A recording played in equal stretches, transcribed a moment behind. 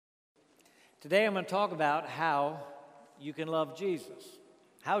Today I'm going to talk about how you can love Jesus.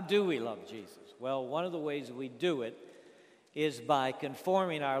 How do we love Jesus? Well, one of the ways we do it is by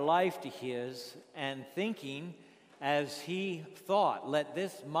conforming our life to His and thinking as He thought. Let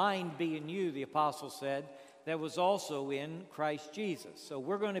this mind be in you, the apostle said, that was also in Christ Jesus. So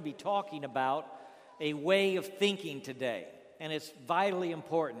we're going to be talking about a way of thinking today, and it's vitally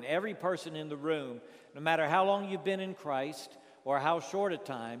important. Every person in the room, no matter how long you've been in Christ or how short a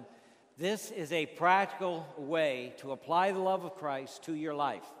time, this is a practical way to apply the love of Christ to your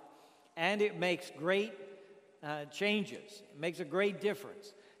life. And it makes great changes. It makes a great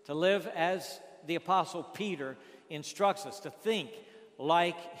difference to live as the Apostle Peter instructs us, to think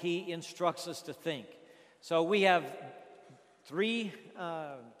like he instructs us to think. So we have 3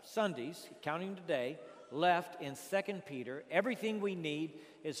 Sundays, counting today, left in 2 Peter. Everything we need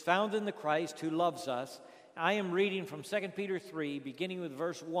is found in the Christ who loves us. I am reading from 2 Peter 3, beginning with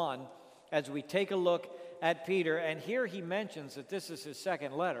verse 1, as we take a look at Peter. And here he mentions that this is his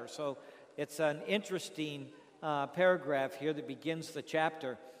second letter. So it's an interesting paragraph here that begins the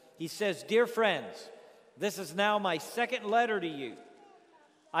chapter. He says, "Dear friends, this is now my second letter to you.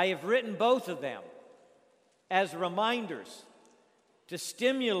 I have written both of them as reminders to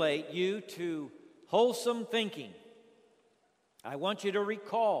stimulate you to wholesome thinking. I want you to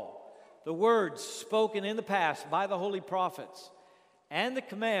recall the words spoken in the past by the holy prophets and the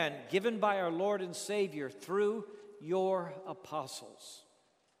command given by our Lord and Savior through your apostles.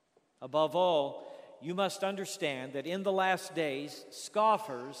 Above all, you must understand that in the last days,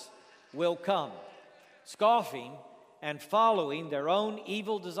 scoffers will come, scoffing and following their own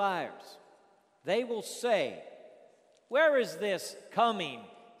evil desires. They will say, 'Where is this coming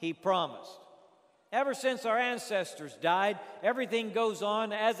he promised?' Ever since our ancestors died, everything goes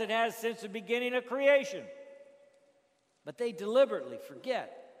on as it has since the beginning of creation. But they deliberately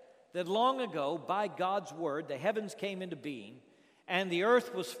forget that long ago, by God's word, the heavens came into being, and the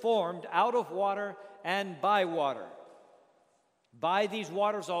earth was formed out of water and by water. By these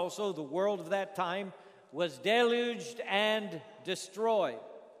waters also, the world of that time was deluged and destroyed.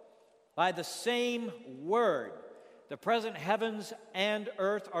 By the same word, the present heavens and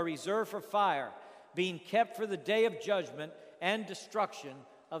earth are reserved for fire, being kept for the day of judgment and destruction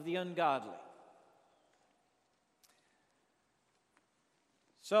of the ungodly."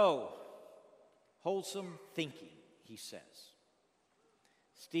 So, wholesome thinking, he says.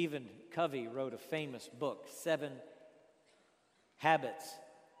 Stephen Covey wrote a famous book, 7 Habits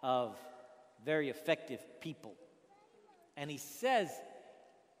of Very Effective People. And he says,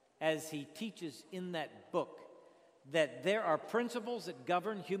 as he teaches in that book, that there are principles that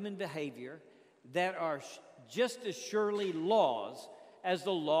govern human behavior that are just as surely laws as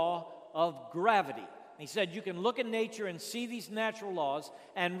the law of gravity. He said you can look in nature and see these natural laws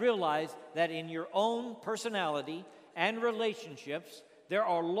and realize that in your own personality and relationships, there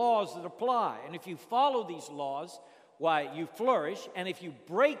are laws that apply. And if you follow these laws, why, you flourish, and if you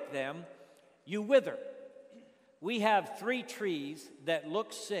break them, you wither. We have 3 trees that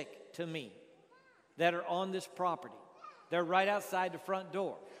look sick to me that are on this property. They're right outside the front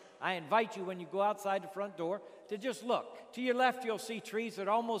door. I invite you, when you go outside the front door, to just look. To your left, you'll see trees that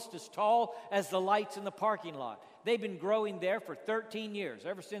are almost as tall as the lights in the parking lot. They've been growing there for 13 years,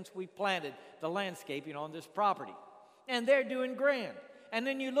 ever since we planted the landscaping on this property. And they're doing grand. And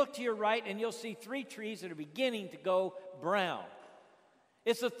then you look to your right, and you'll see 3 trees that are beginning to go brown.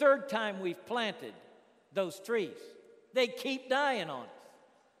 It's the 3rd time we've planted those trees. They keep dying on us.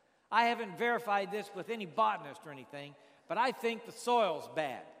 I haven't verified this with any botanist or anything, but I think the soil's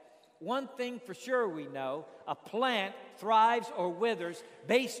bad. One thing for sure we know, a plant thrives or withers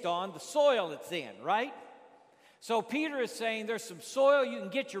based on the soil it's in, right? So Peter is saying there's some soil you can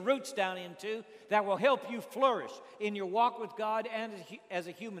get your roots down into that will help you flourish in your walk with God and as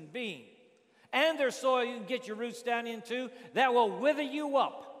a human being. And there's soil you can get your roots down into that will wither you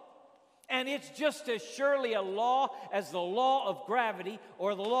up. And it's just as surely a law as the law of gravity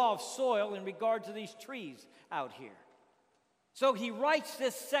or the law of soil in regard to these trees out here. So he writes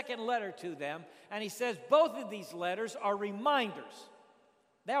this second letter to them, and he says both of these letters are reminders.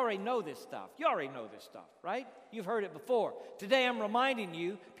 They already know this stuff. You already know this stuff, right? You've heard it before. Today I'm reminding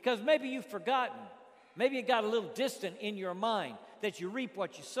you because maybe you've forgotten. Maybe it got a little distant in your mind that you reap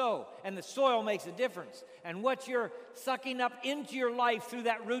what you sow, and the soil makes a difference. And what you're sucking up into your life through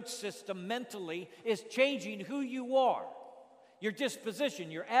that root system mentally is changing who you are. Your disposition,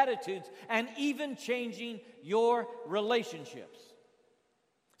 your attitudes, and even changing your relationships.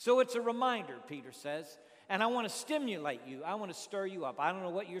 So it's a reminder, Peter says, and I want to stimulate you. I want to stir you up. I don't know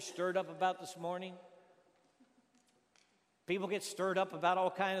what you're stirred up about this morning. People get stirred up about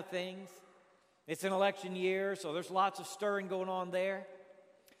all kinds of things. It's an election year, so there's lots of stirring going on there.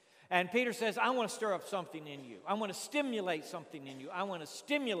 And Peter says, I want to stir up something in you. I want to stimulate something in you. I want to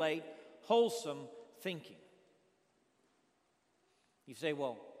stimulate wholesome thinking. You say,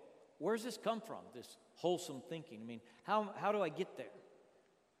 well, where does this come from, this wholesome thinking? I mean, how do I get there?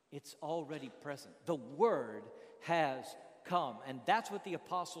 It's already present. The Word has come, and that's what the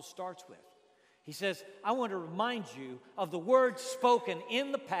apostle starts with. He says, I want to remind you of the words spoken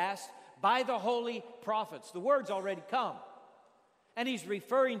in the past by the holy prophets. The Word's already come. And he's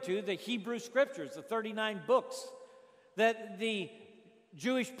referring to the Hebrew Scriptures, the 39 books that the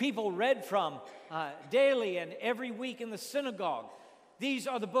Jewish people read from daily and every week in the synagogue. These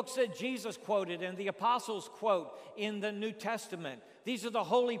are the books that Jesus quoted and the apostles quote in the New Testament. These are the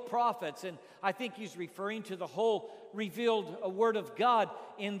holy prophets, and I think he's referring to the whole revealed Word of God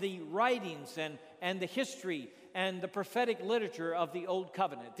in the writings and the history and the prophetic literature of the Old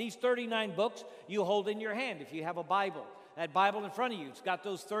Covenant. These 39 books you hold in your hand if you have a Bible. That Bible in front of you, it's got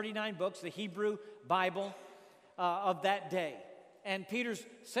those 39 books, the Hebrew Bible of that day. And Peter's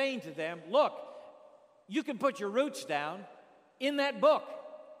saying to them, look, you can put your roots down in that book.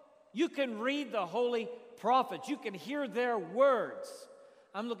 You can read the holy prophets. You can hear their words.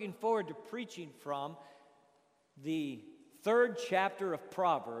 I'm looking forward to preaching from the 3rd chapter of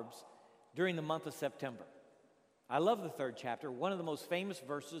Proverbs during the month of September. I love the 3rd chapter. One of the most famous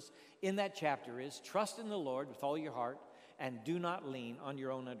verses in that chapter is, trust in the Lord with all your heart and do not lean on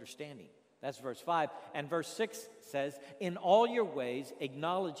your own understanding. That's verse 5. And verse 6 says, in all your ways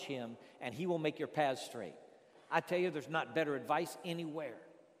acknowledge him, and he will make your paths straight. I tell you, there's not better advice anywhere.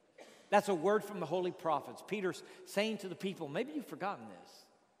 That's a word from the holy prophets. Peter's saying to the people, maybe you've forgotten this.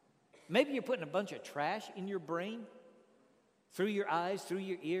 Maybe you're putting a bunch of trash in your brain, through your eyes, through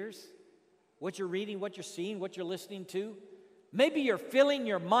your ears, what you're reading, what you're seeing, what you're listening to. Maybe you're filling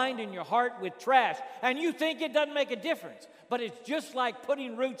your mind and your heart with trash, and you think it doesn't make a difference. But it's just like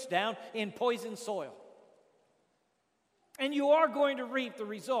putting roots down in poisoned soil. And you are going to reap the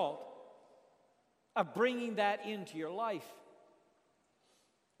result of bringing that into your life.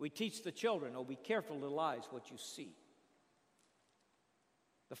 We teach the children, be careful, little eyes, what you see.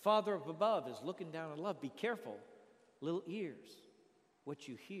 The Father up above is looking down in love. Be careful, little ears, what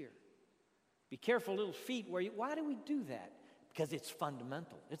you hear. Be careful, little feet, why do we do that? Because it's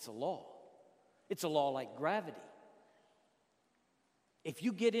fundamental. It's a law. It's a law like gravity. If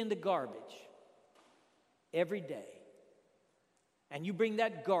you get into garbage every day and you bring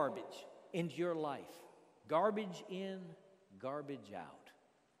that garbage into your life, garbage in, garbage out,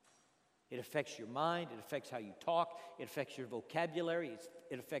 it affects your mind, it affects how you talk, it affects your vocabulary,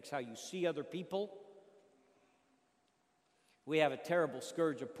 it affects how you see other people. We have a terrible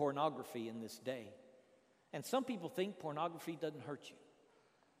scourge of pornography in this day. And some people think pornography doesn't hurt you.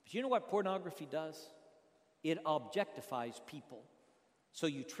 But you know what pornography does? It objectifies people. So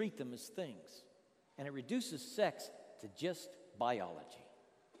you treat them as things. And it reduces sex to just biology.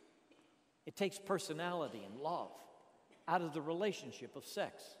 It takes personality and love out of the relationship of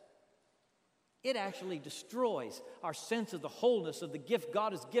sex. It actually destroys our sense of the wholeness of the gift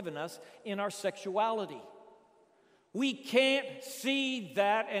God has given us in our sexuality. We can't see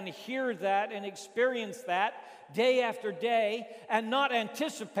that and hear that and experience that day after day and not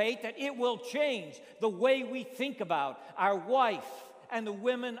anticipate that it will change the way we think about our wife and the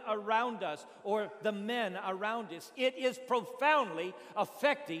women around us or the men around us. It is profoundly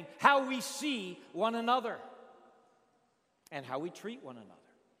affecting how we see one another and how we treat one another.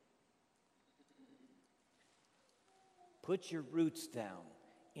 Put your roots down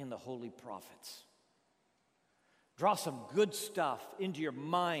in the holy prophets. Draw some good stuff into your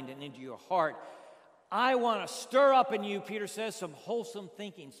mind and into your heart. I want to stir up in you, Peter says, some wholesome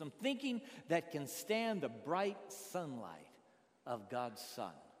thinking, some thinking that can stand the bright sunlight of God's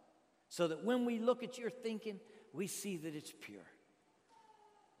Son. So that when we look at your thinking, we see that it's pure.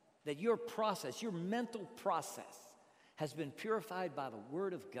 That your process, your mental process, has been purified by the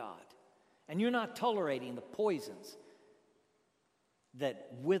Word of God. And you're not tolerating the poisons that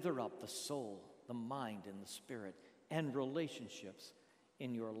wither up the soul, the mind, and the spirit, and relationships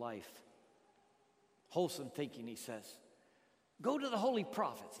in your life. Wholesome thinking, he says. Go to the holy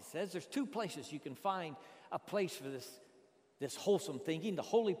prophets, he says. There's 2 places you can find a place for this wholesome thinking, the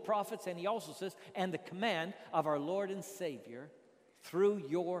holy prophets, and he also says, and the command of our Lord and Savior through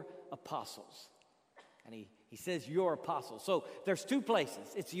your apostles. And he says your apostles. So there's 2 places.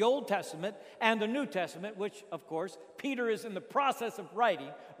 It's the Old Testament and the New Testament, which, of course, Peter is in the process of writing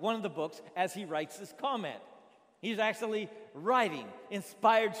one of the books as he writes this comment. He's actually writing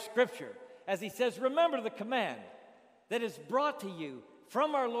inspired scripture as he says, remember the command that is brought to you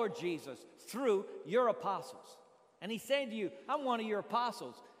from our Lord Jesus through your apostles. And he's saying to you, I'm one of your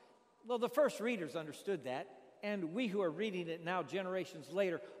apostles. Well, the first readers understood that, and we who are reading it now generations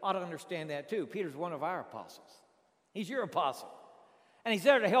later ought to understand that too. Peter's one of our apostles. He's your apostle. And he's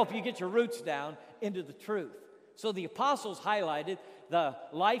there to help you get your roots down into the truth. So the apostles highlighted the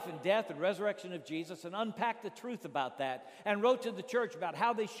life and death and resurrection of Jesus and unpacked the truth about that and wrote to the church about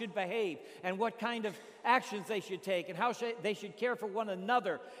how they should behave and what kind of actions they should take and how they should care for one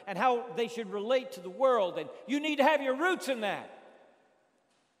another and how they should relate to the world. And you need to have your roots in that.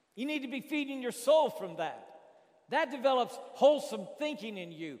 You need to be feeding your soul from that. That develops wholesome thinking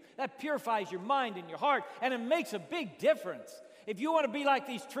in you. That purifies your mind and your heart, and it makes a big difference. If you want to be like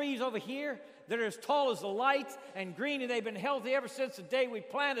these trees over here that are as tall as the lights and green, and they've been healthy ever since the day we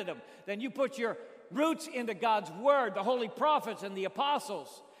planted them, then you put your roots into God's Word, the holy prophets and the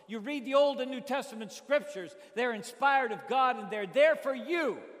apostles. You read the Old and New Testament scriptures. They're inspired of God, and they're there for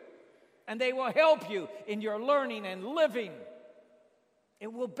you. And they will help you in your learning and living.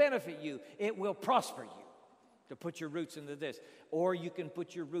 It will benefit you. It will prosper you to put your roots into this. Or you can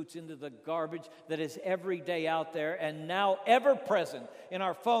put your roots into the garbage that is every day out there and now ever present in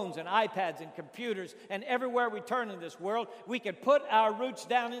our phones and iPads and computers and everywhere we turn in this world. We can put our roots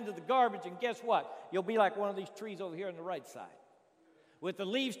down into the garbage, and guess what? You'll be like one of these trees over here on the right side, with the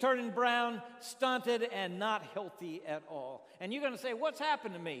leaves turning brown, stunted, and not healthy at all. And you're going to say, what's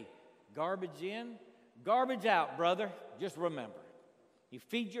happened to me? Garbage in, garbage out, brother. Just remember. You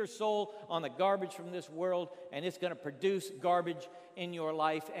feed your soul on the garbage from this world, and it's going to produce garbage in your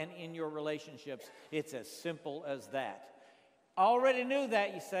life and in your relationships. It's as simple as that. Already knew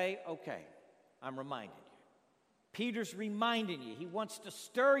that, you say, okay, I'm reminding you. Peter's reminding you. He wants to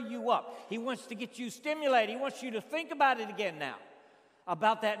stir you up. He wants to get you stimulated. He wants you to think about it again now,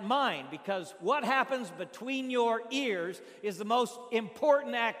 about that mind, because what happens between your ears is the most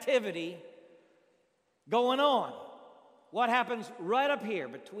important activity going on. What happens right up here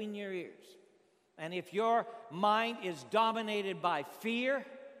between your ears? And if your mind is dominated by fear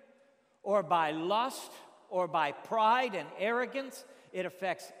or by lust or by pride and arrogance, it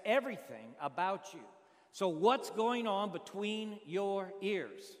affects everything about you. So what's going on between your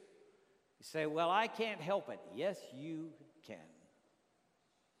ears? You say, well, I can't help it. Yes, you can.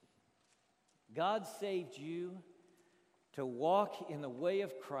 God saved you to walk in the way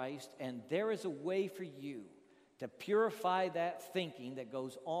of Christ, and there is a way for you to purify that thinking that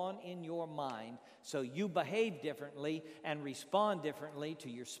goes on in your mind so you behave differently and respond differently to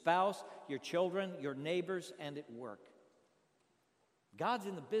your spouse, your children, your neighbors, and at work. God's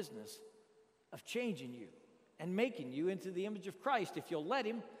in the business of changing you and making you into the image of Christ if you'll let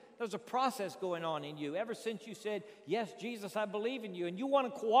Him. There's a process going on in you ever since you said, yes, Jesus, I believe in you, and you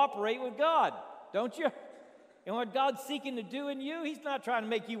want to cooperate with God, don't you? And what God's seeking to do in you, He's not trying to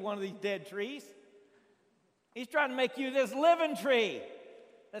make you one of these dead trees. He's trying to make you this living tree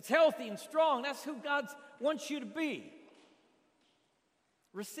that's healthy and strong. That's who God wants you to be.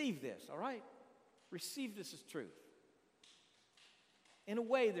 Receive this, all right? Receive this as truth. In a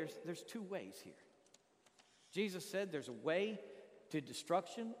way, there's two ways here. Jesus said there's a way to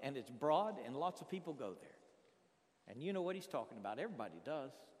destruction, and it's broad, and lots of people go there. And you know what He's talking about. Everybody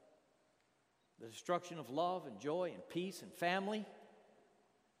does. The destruction of love and joy and peace and family.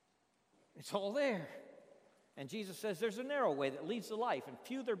 It's all there. And Jesus says there's a narrow way that leads to life, and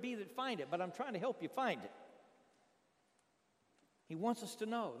few there be that find it, but I'm trying to help you find it. He wants us to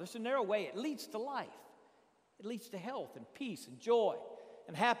know there's a narrow way. It leads to life. It leads to health and peace and joy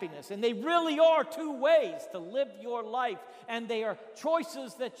and happiness. And they really are two ways to live your life, and they are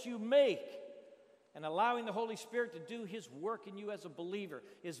choices that you make. And allowing the Holy Spirit to do His work in you as a believer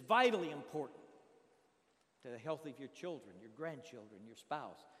is vitally important to the health of your children, your grandchildren, your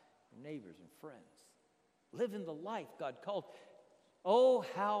spouse, your neighbors and friends. Living the life God called. Oh,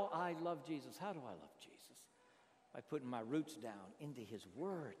 how I love Jesus. How do I love Jesus? By putting my roots down into His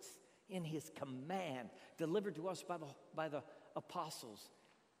words, in His command, delivered to us by the apostles,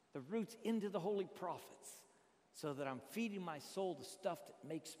 the roots into the holy prophets, so that I'm feeding my soul the stuff that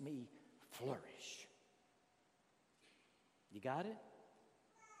makes me flourish. You got it?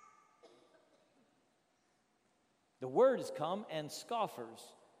 The word has come, and scoffers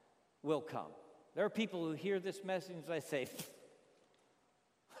will come. There are people who hear this message and they say,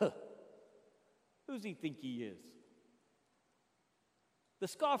 who's he think he is? The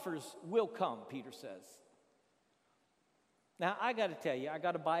scoffers will come, Peter says. Now, I got to tell you, I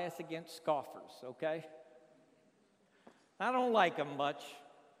got a bias against scoffers, okay? I don't like them much.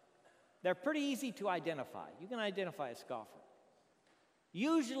 They're pretty easy to identify. You can identify a scoffer.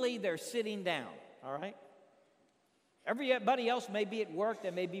 Usually they're sitting down, all right? Everybody else may be at work. They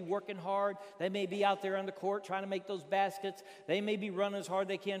may be working hard. They may be out there on the court trying to make those baskets. They may be running as hard as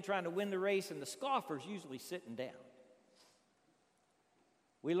they can trying to win the race, and the scoffer's usually sitting down.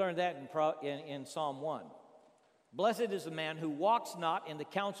 We learned that in Psalm 1. Blessed is the man who walks not in the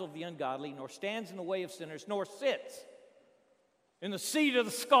counsel of the ungodly, nor stands in the way of sinners, nor sits in the seat of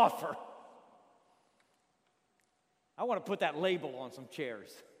the scoffer. I want to put that label on some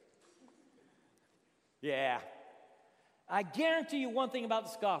chairs. Yeah. I guarantee you one thing about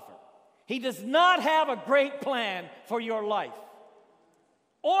the scoffer. He does not have a great plan for your life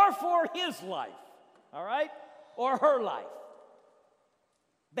or for his life, all right, or her life.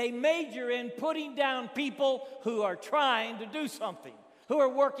 They major in putting down people who are trying to do something, who are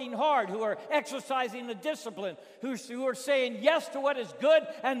working hard, who are exercising the discipline, who are saying yes to what is good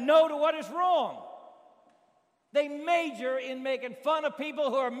and no to what is wrong. They major in making fun of people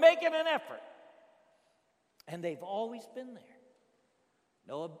who are making an effort. And they've always been there.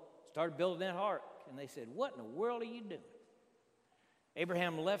 Noah started building that ark, and they said, what in the world are you doing?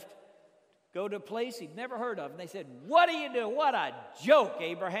 Abraham left to go to a place he'd never heard of, and they said, what are you doing? What a joke,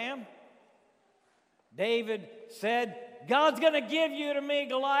 Abraham. David said, God's going to give you to me,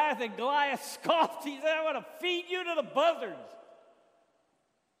 Goliath, and Goliath scoffed. He said, I want to feed you to the buzzards.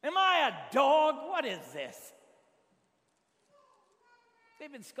 Am I a dog? What is this?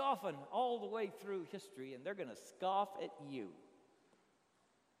 They've been scoffing all the way through history, and they're going to scoff at you.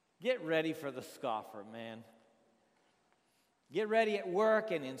 Get ready for the scoffer, man. Get ready at work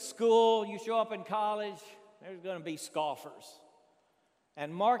and in school. You show up in college, there's going to be scoffers.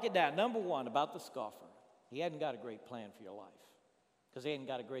 And mark it down. Number one about the scoffer, he hadn't got a great plan for your life because he hadn't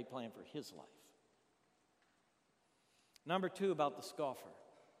got a great plan for his life. Number two about the scoffer,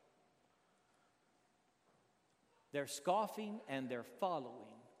 they're scoffing and they're following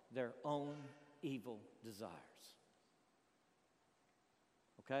their own evil desires.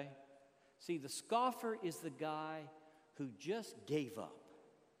 Okay? See, the scoffer is the guy who just gave up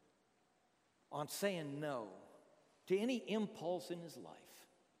on saying no to any impulse in his life.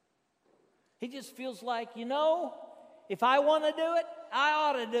 He just feels like, if I want to do it, I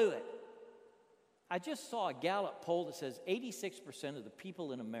ought to do it. I just saw a Gallup poll that says 86% of the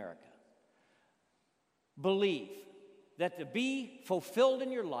people in America believe that to be fulfilled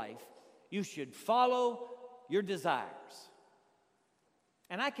in your life, you should follow your desires.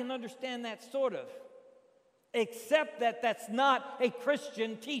 And I can understand that sort of, except that that's not a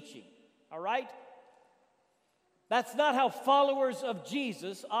Christian teaching, all right? That's not how followers of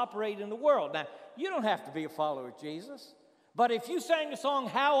Jesus operate in the world. Now, you don't have to be a follower of Jesus, but if you sang the song,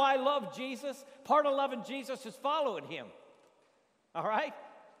 How I Love Jesus, part of loving Jesus is following him, all right?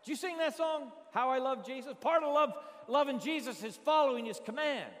 Did you sing that song, How I Love Jesus? Part of loving Jesus is following his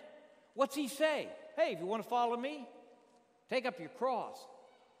command. What's he say? Hey, if you want to follow me, take up your cross.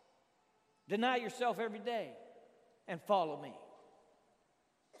 Deny yourself every day and follow me.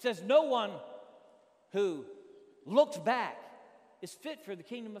 It says no one who looks back is fit for the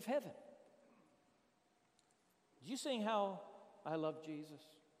kingdom of heaven. Did you sing How I Love Jesus?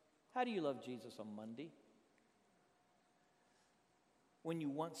 How do you love Jesus on Monday? When you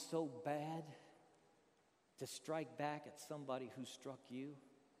want so bad to strike back at somebody who struck you?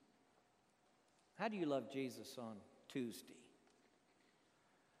 How do you love Jesus on Tuesday?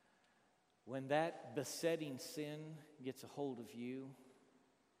 When that besetting sin gets a hold of you,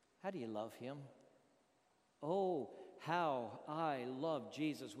 how do you love him? Oh, how I love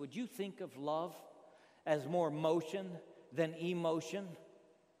Jesus. Would you think of love as more motion than emotion?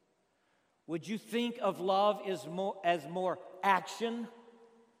 Would you think of love as more action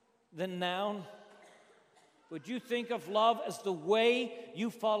than noun? Would you think of love as the way you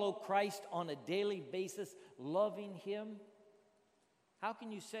follow Christ on a daily basis, loving him? How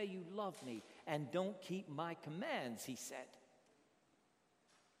can you say you love me and don't keep my commands, he said.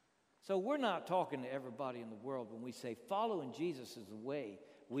 So we're not talking to everybody in the world when we say following Jesus is the way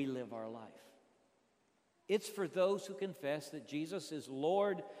we live our life. It's for those who confess that Jesus is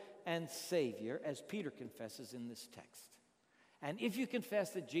Lord and Savior, as Peter confesses in this text. And if you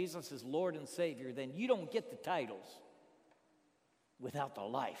confess that Jesus is Lord and Savior, then you don't get the titles without the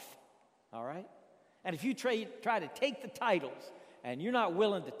life, all right? And if you try to take the titles and you're not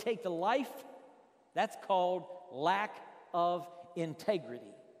willing to take the life, that's called lack of integrity.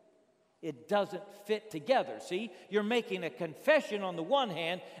 It doesn't fit together, see? You're making a confession on the one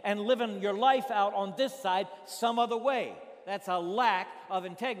hand and living your life out on this side some other way. That's a lack of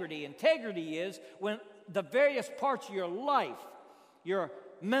integrity. Integrity is when the various parts of your life, your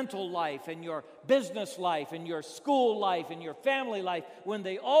mental life and your business life and your school life and your family life, when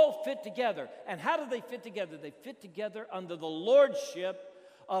they all fit together. And how do they fit together? They fit together under the lordship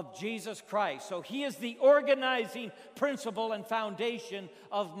of Jesus Christ. So He is the organizing principle and foundation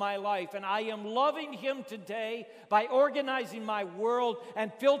of my life. And I am loving Him today by organizing my world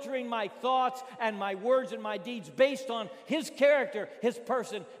and filtering my thoughts and my words and my deeds based on His character, His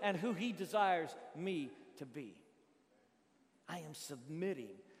person, and who He desires me to be. I am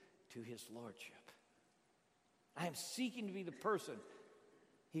submitting to His lordship. I am seeking to be the person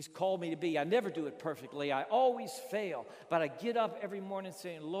He's called me to be. I never do it perfectly. I always fail. But I get up every morning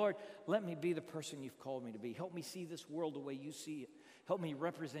saying, Lord, let me be the person You've called me to be. Help me see this world the way You see it. Help me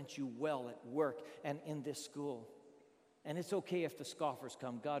represent You well at work and in this school. And it's okay if the scoffers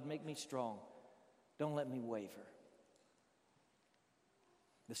come. God, make me strong. Don't let me waver.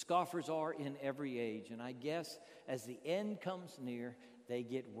 The scoffers are in every age. And I guess as the end comes near, they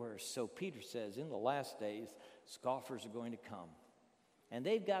get worse. So Peter says, in the last days, scoffers are going to come. And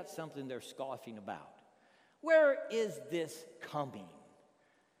they've got something they're scoffing about. Where is this coming?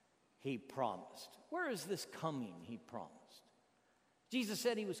 He promised. Where is this coming? He promised. Jesus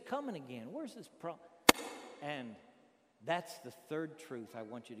said He was coming again. Where's this promise? And that's the third truth I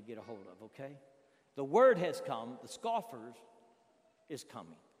want you to get a hold of, okay? The word has come. The scoffers is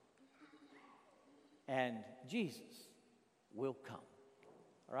coming. And Jesus will come.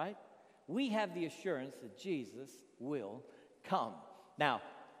 All right? We have the assurance that Jesus will come. Now,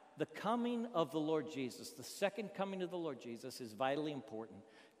 the coming of the Lord Jesus, the second coming of the Lord Jesus, is vitally important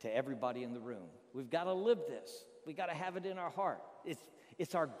to everybody in the room. We've got to live this. We've got to have it in our heart.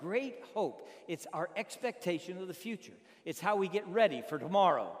 It's our great hope. It's our expectation of the future. It's how we get ready for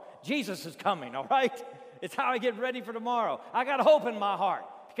tomorrow. Jesus is coming, all right? It's how I get ready for tomorrow. I got hope in my heart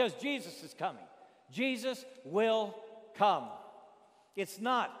because Jesus is coming. Jesus will come. It's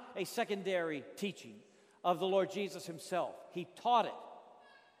not a secondary teaching of the Lord Jesus Himself. He taught it.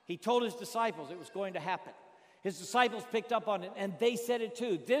 He told His disciples it was going to happen. His disciples picked up on it, and they said it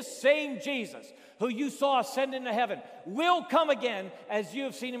too. This same Jesus who you saw ascend into heaven will come again as you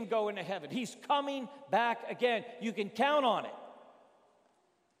have seen Him go into heaven. He's coming back again. You can count on it.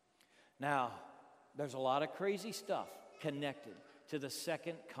 Now, there's a lot of crazy stuff connected to the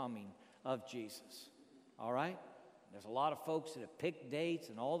second coming of Jesus. All right? There's a lot of folks that have picked dates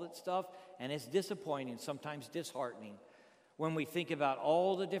and all that stuff, and it's disappointing, sometimes disheartening, when we think about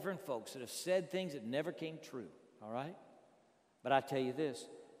all the different folks that have said things that never came true, all right? But I tell you this,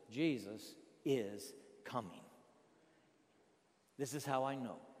 Jesus is coming. This is how I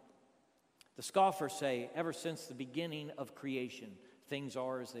know. The scoffers say, ever since the beginning of creation, things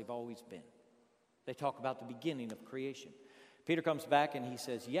are as they've always been. They talk about the beginning of creation. Peter comes back and he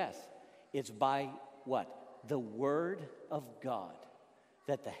says, yes, it's by what? The Word of God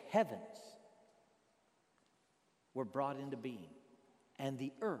that the heavens were brought into being, and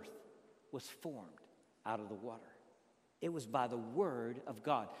the earth was formed out of the water. It was by the Word of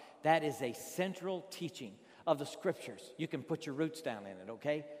God. That is a central teaching of the Scriptures. You can put your roots down in it,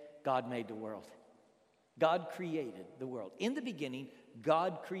 okay? God made the world. God created the world. In the beginning,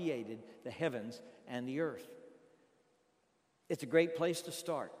 God created the heavens and the earth. It's a great place to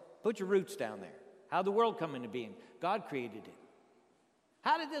start. Put your roots down there. How'd the world come into being? God created it.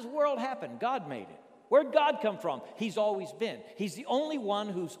 How did this world happen? God made it. Where'd God come from? He's always been. He's the only one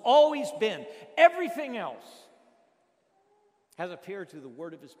who's always been. Everything else has appeared through the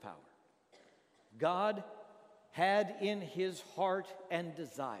word of His power. God had in His heart and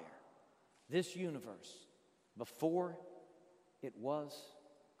desire this universe before it was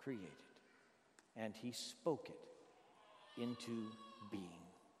created. And He spoke it into being.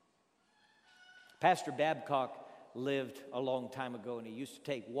 Pastor Babcock lived a long time ago, and he used to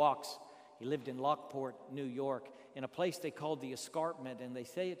take walks. He lived in Lockport, New York, in a place they called the Escarpment, and they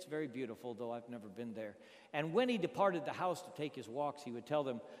say it's very beautiful, though I've never been there. And when he departed the house to take his walks, he would tell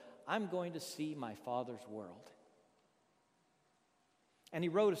them, I'm going to see my Father's world. And he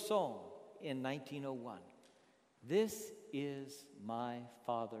wrote a song in 1901. This is my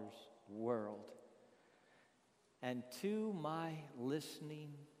Father's world, and to my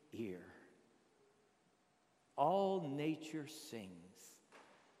listening ear, all nature sings,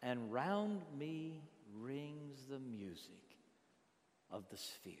 and round me rings the music of the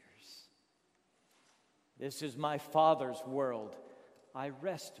spheres. This is my Father's world. I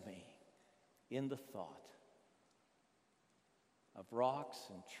rest me in the thought of rocks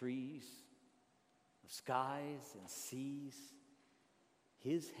and trees, of skies and seas,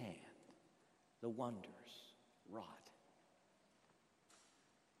 His hand, the wonders wrought.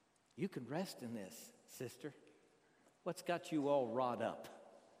 You can rest in this, sister. What's got you all wrought up?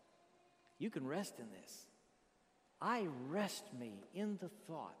 You can rest in this. I rest me in the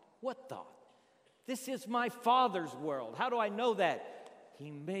thought. What thought? This is my Father's world. How do I know that? He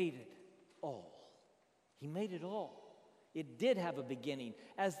made it all. He made it all. It did have a beginning.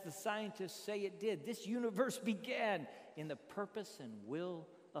 As the scientists say it did. This universe began in the purpose and will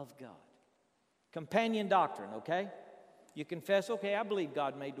of God. Companion doctrine, okay? You confess, okay, I believe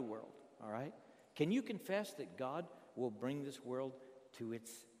God made the world, all right? Can you confess that God will bring this world to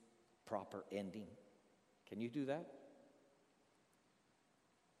its proper ending? Can you do that?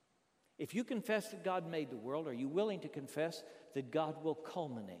 If you confess that God made the world, are you willing to confess that God will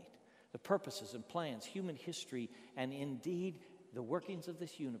culminate the purposes and plans, human history, and indeed the workings of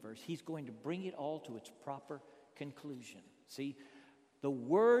this universe? He's going to bring it all to its proper conclusion. See, the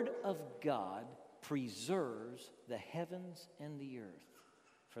Word of God preserves the heavens and the earth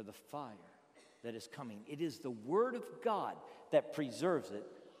for the fire that is coming. It is the Word of God that preserves it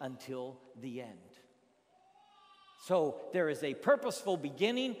until the end. So there is a purposeful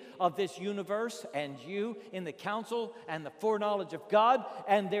beginning of this universe and you in the counsel and the foreknowledge of God,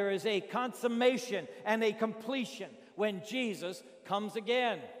 and there is a consummation and a completion when Jesus comes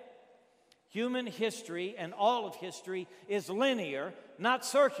again. Human history and all of history is linear, not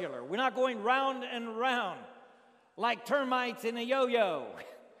circular. We're not going round and round like termites in a yo-yo.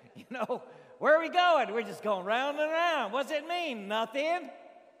 You know, where are we going? We're just going round and round. What's it mean? Nothing.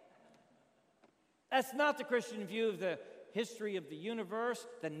 That's not the Christian view of the history of the universe,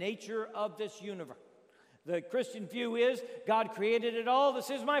 the nature of this universe. The Christian view is God created it all. This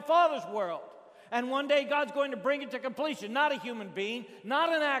is my Father's world. And one day God's going to bring it to completion. Not a human being, not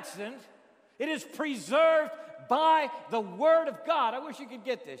an accident. It is preserved by the Word of God. I wish you could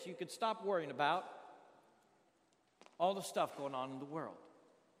get this. You could stop worrying about all the stuff going on in the world.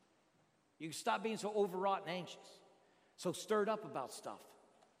 You can stop being so overwrought and anxious, so stirred up about stuff.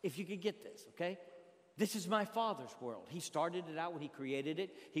 If you could get this, okay? This is my Father's world. He started it out when He created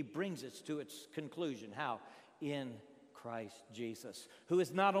it. He brings it to its conclusion. How? In Christ Jesus, who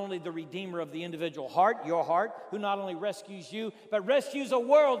is not only the Redeemer of the individual heart, your heart, who not only rescues you, but rescues a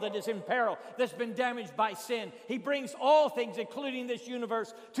world that is in peril, that's been damaged by sin. He brings all things, including this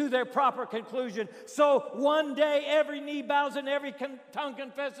universe, to their proper conclusion. So one day every knee bows and every tongue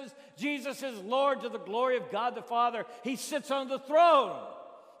confesses Jesus is Lord to the glory of God the Father. He sits on the throne.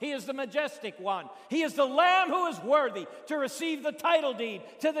 He is the majestic one. He is the Lamb who is worthy to receive the title deed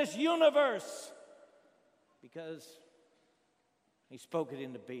to this universe because He spoke it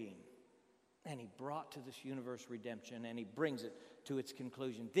into being, and He brought to this universe redemption, and He brings it to its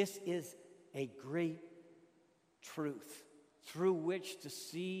conclusion. This is a great truth through which to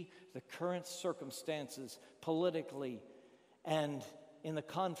see the current circumstances politically and in the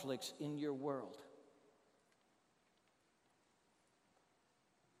conflicts in your world.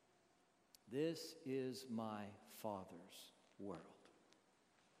 This is my Father's world.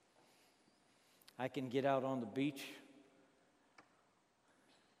 I can get out on the beach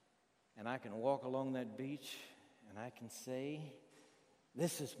and I can walk along that beach and I can say,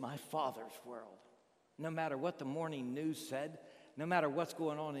 this is my Father's world. No matter what the morning news said, no matter what's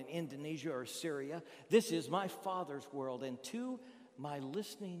going on in Indonesia or Syria, this is my Father's world. And to my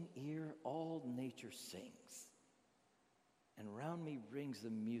listening ear, all nature sings. And around me rings the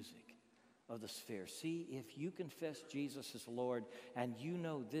music of the sphere. See, if you confess Jesus as Lord and you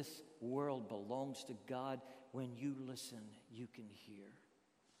know this world belongs to God, when you listen, you can hear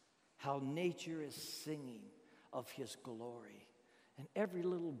how nature is singing of His glory. And every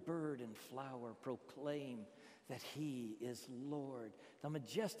little bird and flower proclaim that He is Lord. The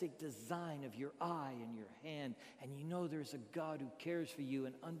majestic design of your eye and your hand. And you know there's a God who cares for you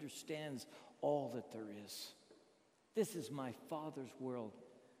and understands all that there is. This is my Father's world.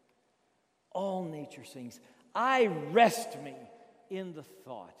 All nature sings. I rest me in the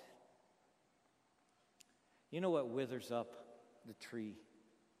thought. You know what withers up the tree?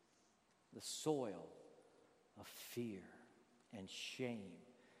 The soil of fear and shame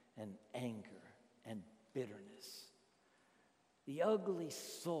and anger and bitterness. The ugly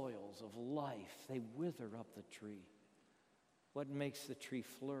soils of life, they wither up the tree. What makes the tree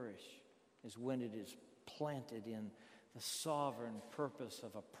flourish is when it is planted in the sovereign purpose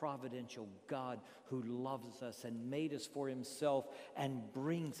of a providential God who loves us and made us for Himself and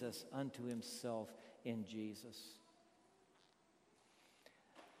brings us unto Himself in Jesus.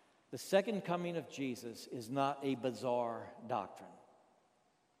 The second coming of Jesus is not a bizarre doctrine.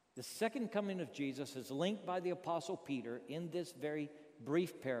 The second coming of Jesus is linked by the Apostle Peter in this very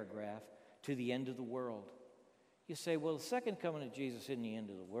brief paragraph to the end of the world. You say, well, the second coming of Jesus isn't the end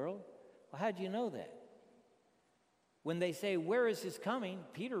of the world. Well, how do you know that? When they say, where is his coming?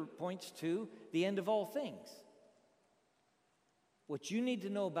 Peter points to the end of all things. What you need to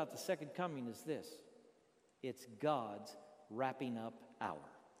know about the second coming is this. It's God's wrapping up hour.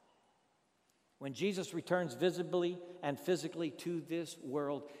 When Jesus returns visibly and physically to this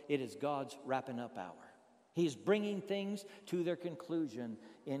world, it is God's wrapping up hour. He's bringing things to their conclusion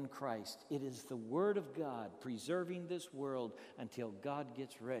in Christ. It is the Word of God preserving this world until God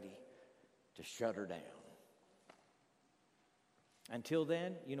gets ready to shut her down. Until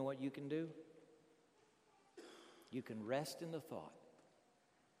then, you know what you can do? You can rest in the thought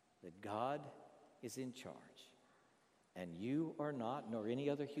that God is in charge, and you are not, nor any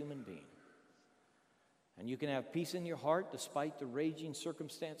other human being. And you can have peace in your heart despite the raging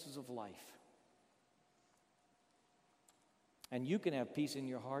circumstances of life. And you can have peace in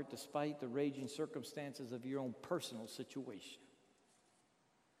your heart despite the raging circumstances of your own personal situation.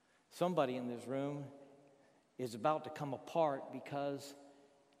 Somebody in this room is about to come apart because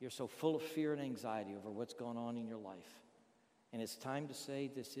you're so full of fear and anxiety over what's going on in your life. And it's time to say,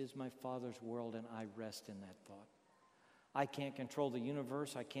 this is my Father's world, and I rest in that thought. I can't control the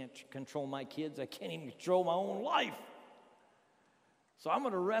universe. I can't control my kids. I can't even control my own life. So I'm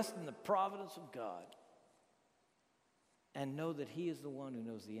going to rest in the providence of God and know that He is the one who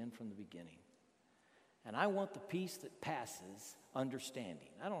knows the end from the beginning. And I want the peace that passes understanding.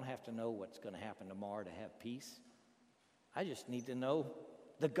 I don't have to know what's going to happen tomorrow to have peace. I just need to know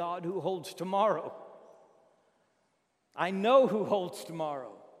the God who holds tomorrow. I know who holds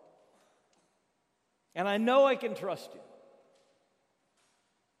tomorrow. And I know I can trust Him.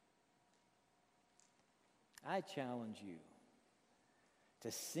 I challenge you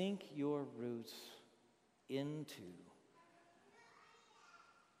to sink your roots into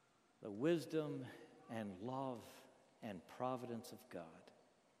the wisdom and love and providence of God,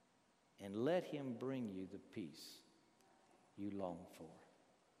 and let Him bring you the peace you long for.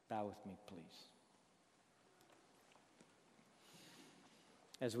 Bow with me, please.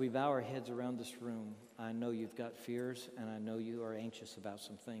 As we bow our heads around this room, I know you've got fears, and I know you are anxious about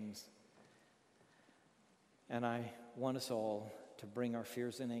some things. And I want us all to bring our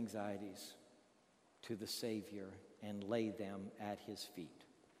fears and anxieties to the Savior and lay them at His feet.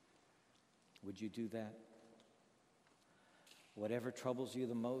 Would you do that? Whatever troubles you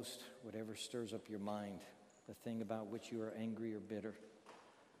the most, whatever stirs up your mind, the thing about which you are angry or bitter,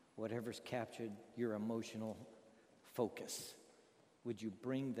 whatever's captured your emotional focus, would you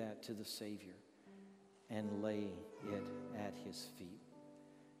bring that to the Savior and lay it at His feet?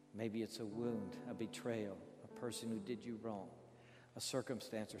 Maybe it's a wound, a betrayal, a person who did you wrong, a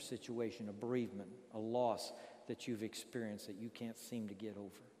circumstance or situation, a bereavement, a loss that you've experienced that you can't seem to get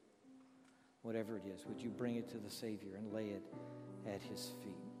over. Whatever it is, would you bring it to the Savior and lay it at His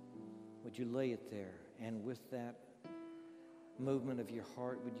feet? Would you lay it there? And with that movement of your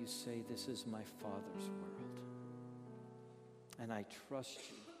heart, would you say, this is my Father's world. And I trust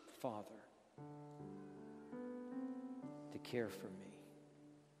you, Father, to care for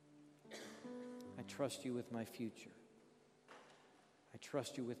me. I trust you with my future. I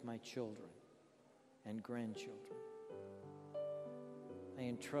trust you with my children and grandchildren. I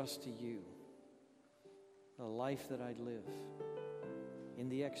entrust to you the life that I live in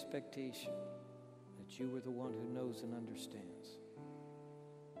the expectation that you are the one who knows and understands.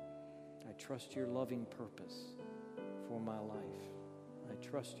 I trust your loving purpose for my life. I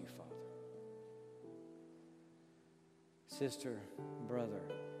trust you, Father. Sister, brother,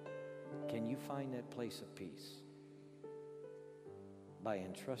 can you find that place of peace by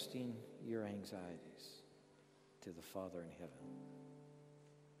entrusting your anxieties to the Father in heaven?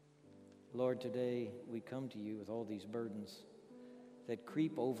 Lord, today we come to you with all these burdens that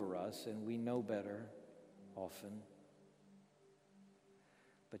creep over us, and we know better often.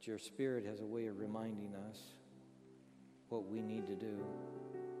 But your Spirit has a way of reminding us what we need to do.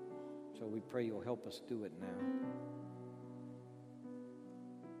 So we pray you'll help us do it now.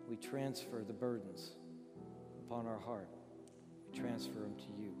 We transfer the burdens upon our heart. We transfer them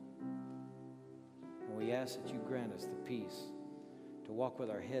to you. And we ask that you grant us the peace to walk with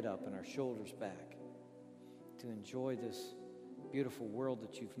our head up and our shoulders back, to enjoy this beautiful world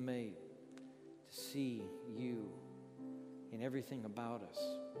that you've made, to see you in everything about us,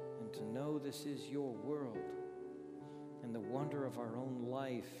 and to know this is your world and the wonder of our own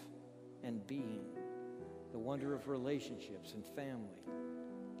life and being, the wonder of relationships and family.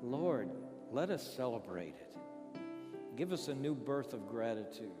 Lord, let us celebrate it. Give us a new birth of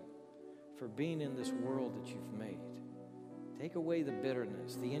gratitude for being in this world that you've made. Take away the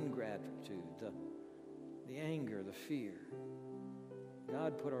bitterness, the ingratitude, the anger, the fear.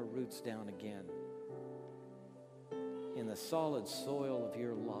 God, put our roots down again in the solid soil of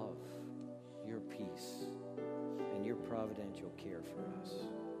your love, your peace, and your providential care for us.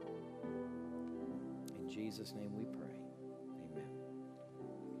 In Jesus' name we pray.